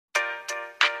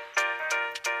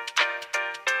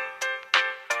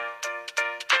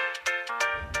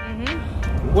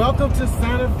Welcome to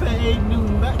Santa Fe, New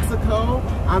Mexico.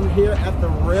 I'm here at the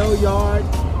rail yard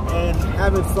and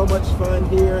having so much fun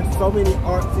here. So many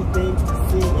artsy things to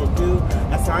see and do.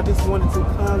 And so I just wanted to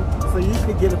come so you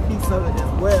could get a piece of it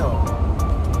as well.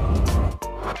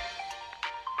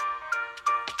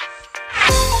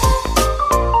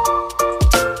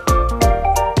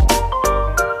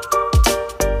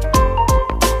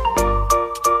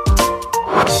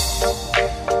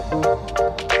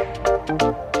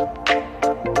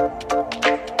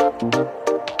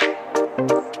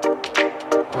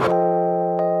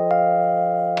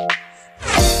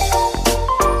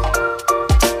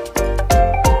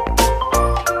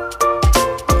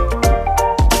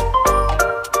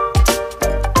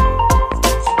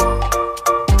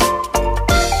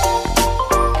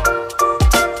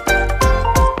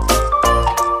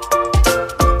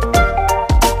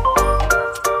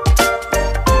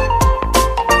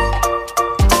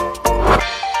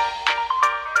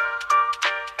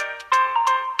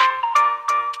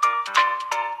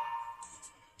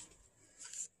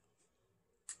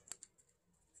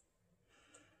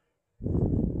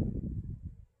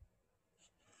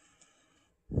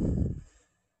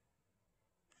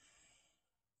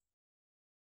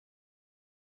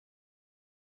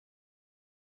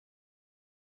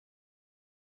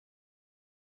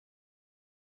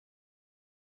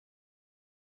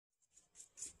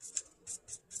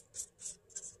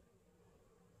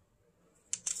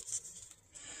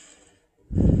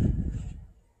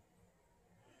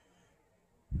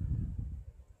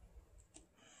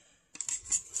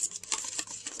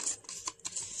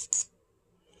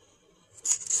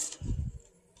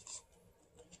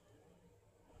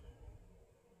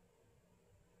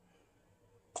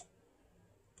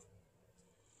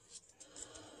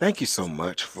 Thank you so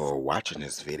much for watching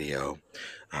this video.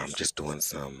 I'm just doing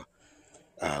some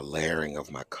layering of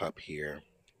my cup here,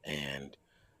 and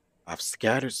I've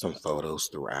scattered some photos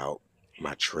throughout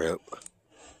my trip,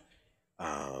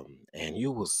 and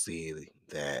you will see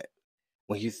that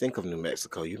when you think of New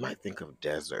Mexico, you might think of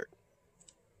desert,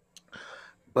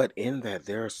 but in that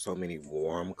there are so many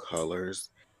warm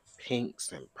colors,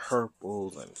 pinks and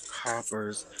purples and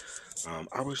coppers.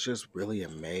 I was just really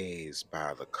amazed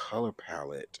by the color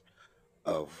palette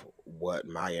of what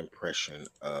my impression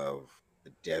of the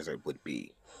desert would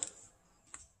be.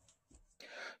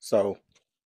 So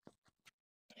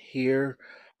here,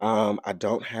 I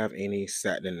don't have any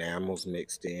satin enamels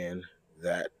mixed in.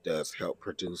 That does help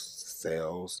produce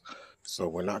cells. So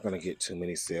we're not going to get too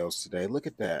many cells today. Look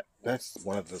at that. That's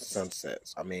one of the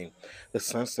sunsets. I mean, the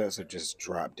sunsets are just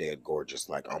drop dead gorgeous,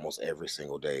 like almost every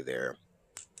single day there.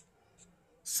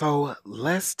 So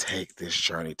let's take this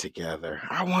journey together.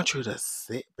 I want you to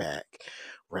sit back,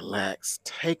 relax,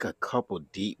 take a couple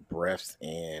deep breaths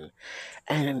in,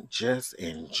 and just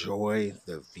enjoy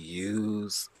the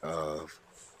views of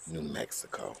New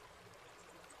Mexico.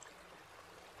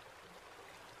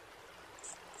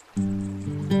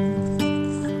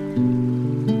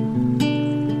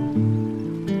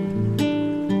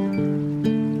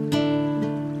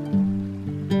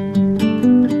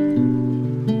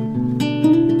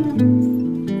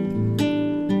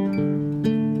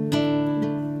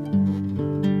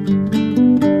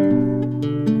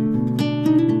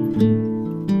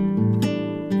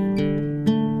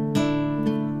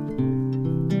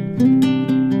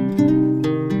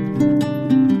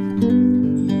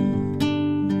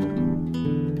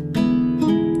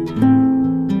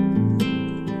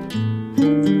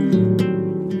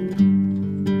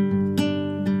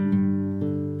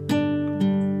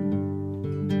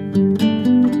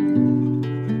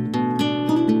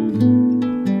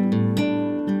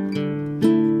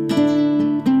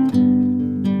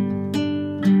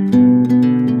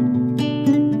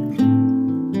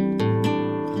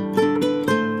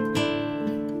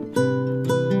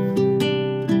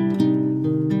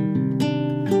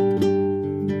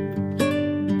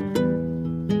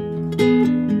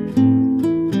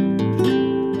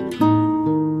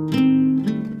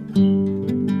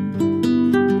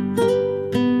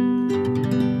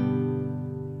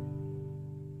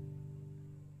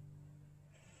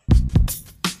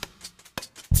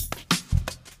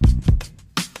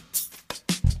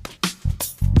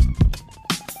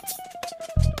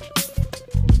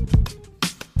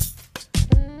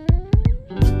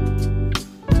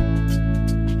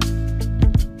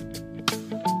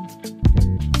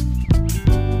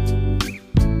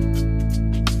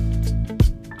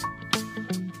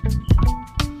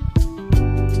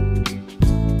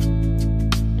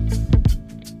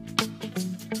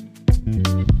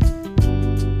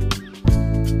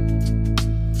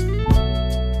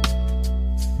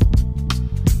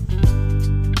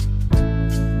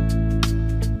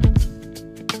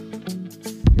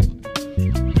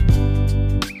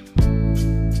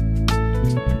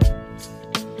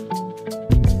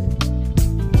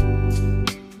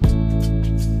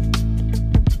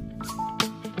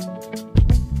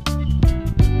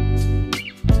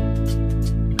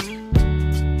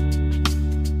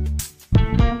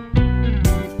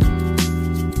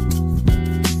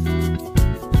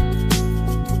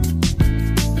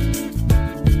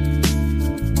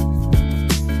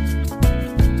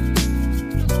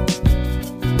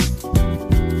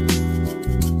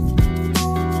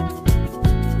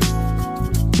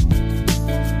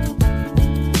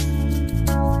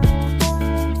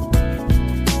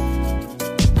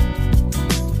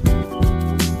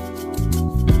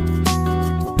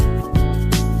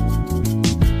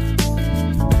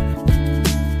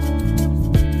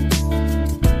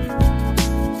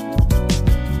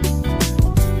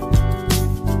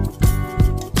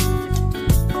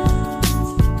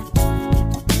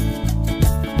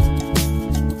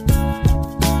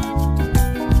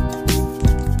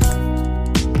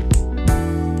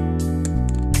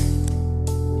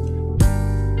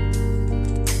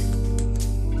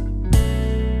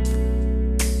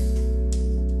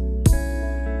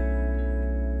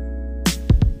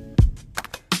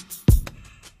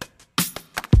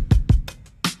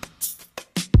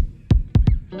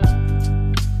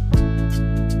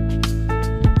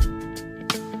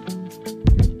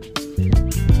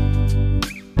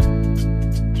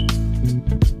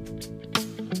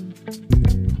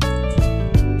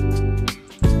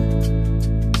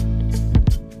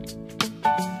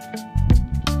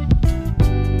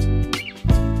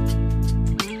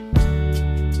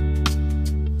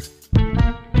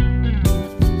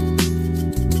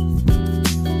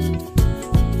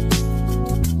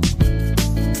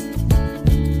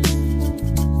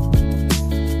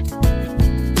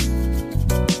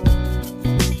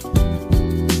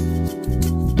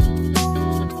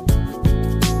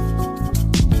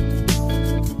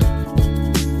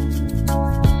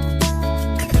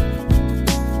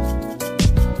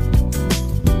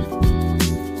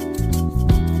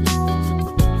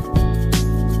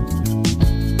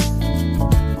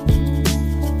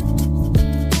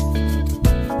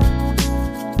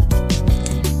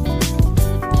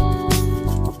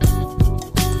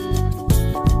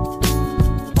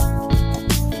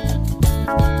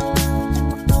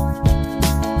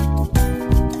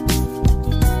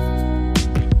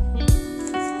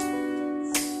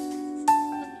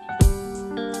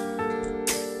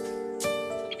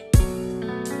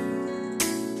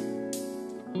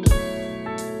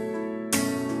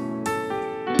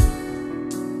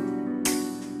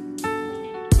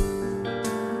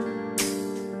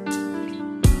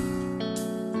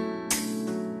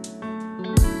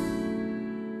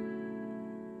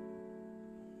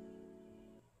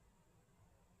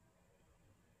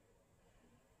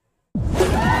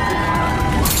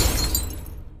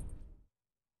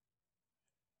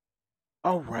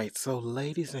 All right, so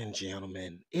ladies and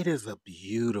gentlemen, it is a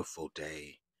beautiful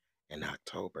day in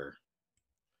October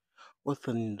with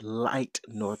a light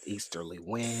northeasterly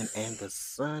wind, and the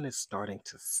sun is starting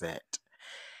to set.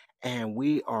 And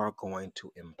we are going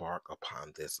to embark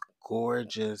upon this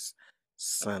gorgeous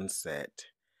sunset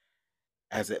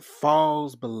as it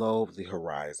falls below the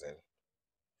horizon.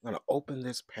 I'm going to open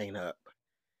this paint up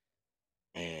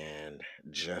and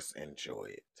just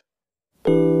enjoy it.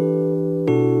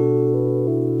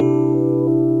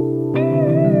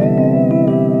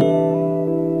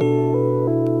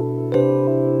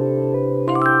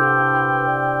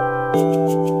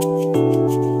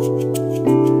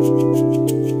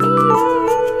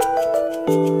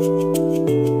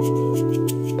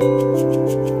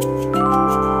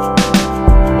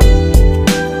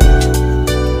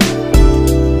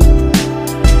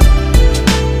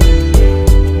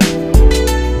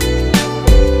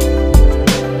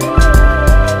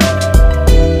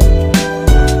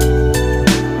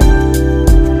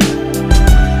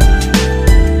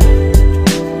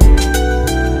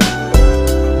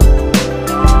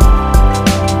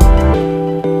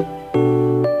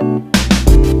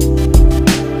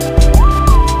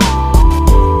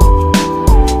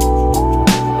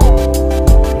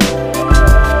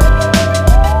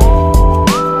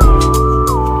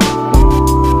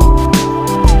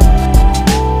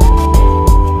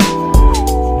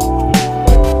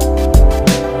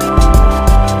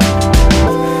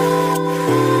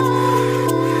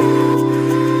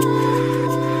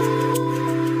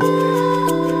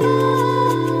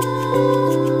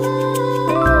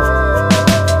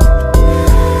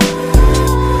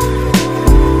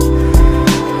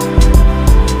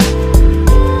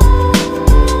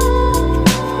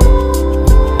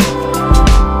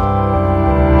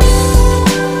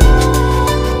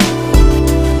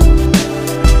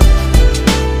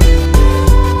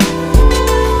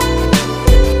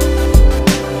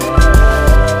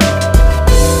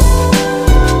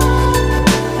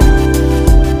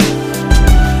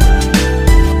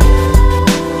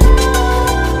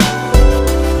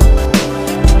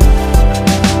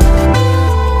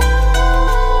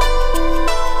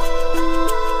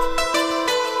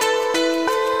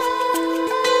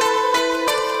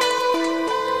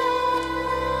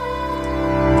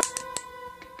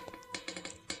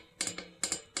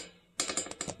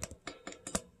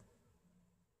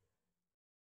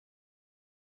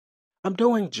 I'm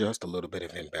doing just a little bit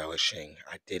of embellishing.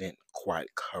 I didn't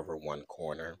quite cover one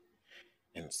corner,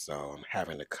 and so I'm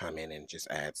having to come in and just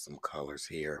add some colors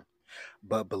here.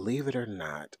 But believe it or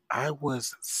not, I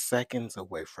was seconds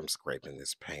away from scraping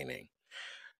this painting.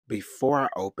 Before I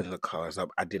opened the colors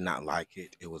up, I did not like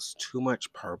it. It was too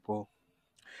much purple,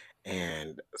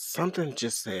 and something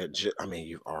just said, I mean,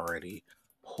 you've already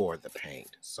poured the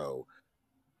paint, so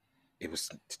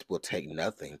will take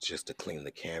nothing just to clean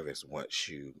the canvas once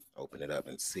you open it up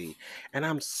and see. And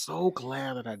I'm so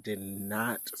glad that I did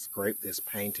not scrape this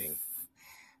painting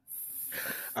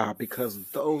because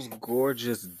those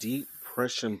gorgeous deep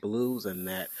Prussian blues and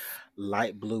that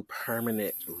light blue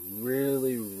permanent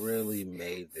really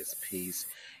made this piece.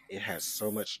 It has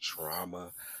so much drama,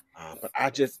 but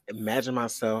I just imagine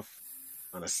myself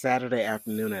on a Saturday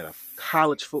afternoon at a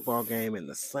college football game and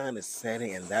the sun is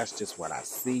setting, and that's just what I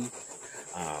see.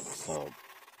 So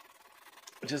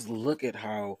just look at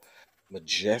how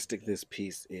majestic this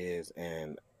piece is,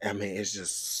 and I mean, it's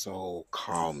just so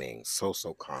calming, so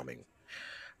calming.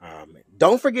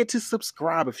 Don't forget to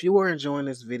subscribe if you are enjoying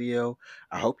this video.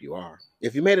 I hope you are.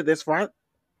 If you made it this far,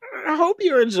 I hope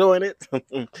you're enjoying it.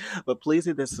 But please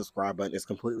hit the subscribe button. It's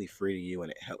completely free to you,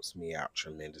 and it helps me out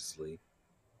tremendously.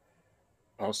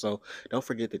 Also, don't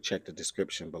forget to check the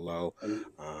description below.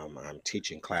 I'm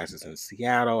teaching classes in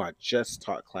Seattle. I just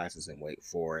taught classes in Wake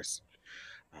Forest.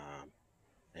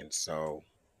 And so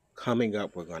coming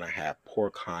up, we're going to have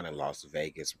PourCon in Las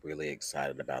Vegas. Really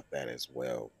excited about that as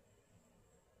well.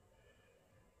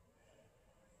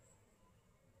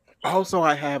 Also,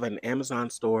 I have an Amazon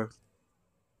store.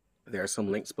 There are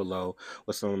some links below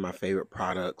with some of my favorite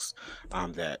products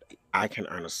that I can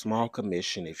earn a small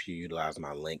commission if you utilize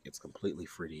my link. It's completely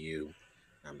free to you.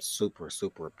 I'm super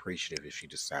appreciative if you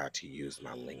decide to use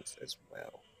my links as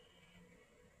well.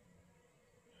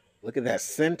 Look at that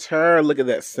center. Look at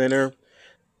that center.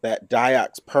 That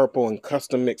Diox purple and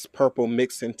custom mixed purple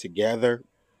mixing together,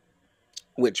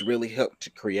 which really helped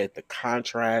to create the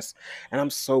contrast. And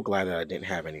I'm so glad that I didn't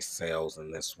have any sales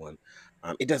in this one.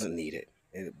 It doesn't need it.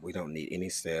 We don't need any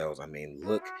sales. I mean,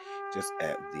 look just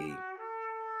at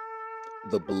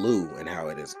the blue and how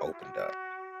it is opened up.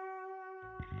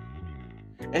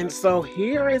 And so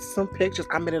here is some pictures.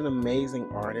 I met an amazing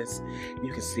artist.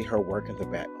 You can see her work in the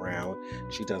background.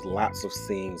 She does lots of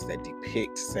scenes that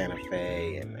depict Santa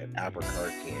Fe and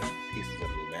Albuquerque and pieces of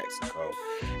New Mexico.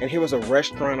 And here was a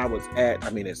restaurant I was at. I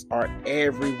mean, it's art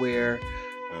everywhere.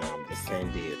 The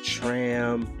Sandia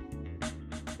Tram.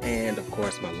 And of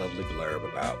course, my lovely blurb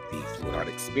about the Fluid Art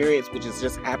Experience, which is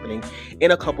just happening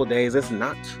in a couple days. It's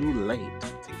not too late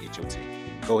to get your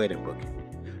ticket. Go ahead and book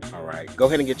it. All right. Go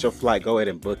ahead and get your flight. Go ahead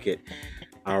and book it.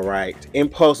 All right.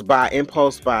 Impulse buy,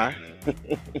 impulse buy.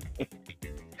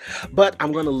 But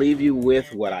I'm going to leave you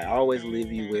with what I always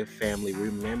leave you with, family.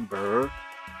 Remember,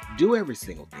 do every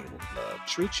single thing with love.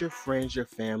 Treat your friends, your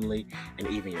family, and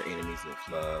even your enemies with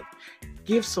love.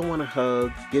 Give someone a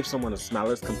hug. Give someone a smile.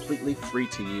 It's completely free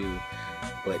to you,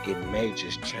 but it may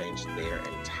just change their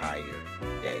entire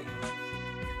day.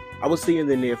 I will see you in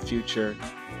the near future.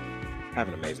 Have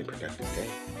an amazing, productive day.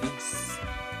 Peace.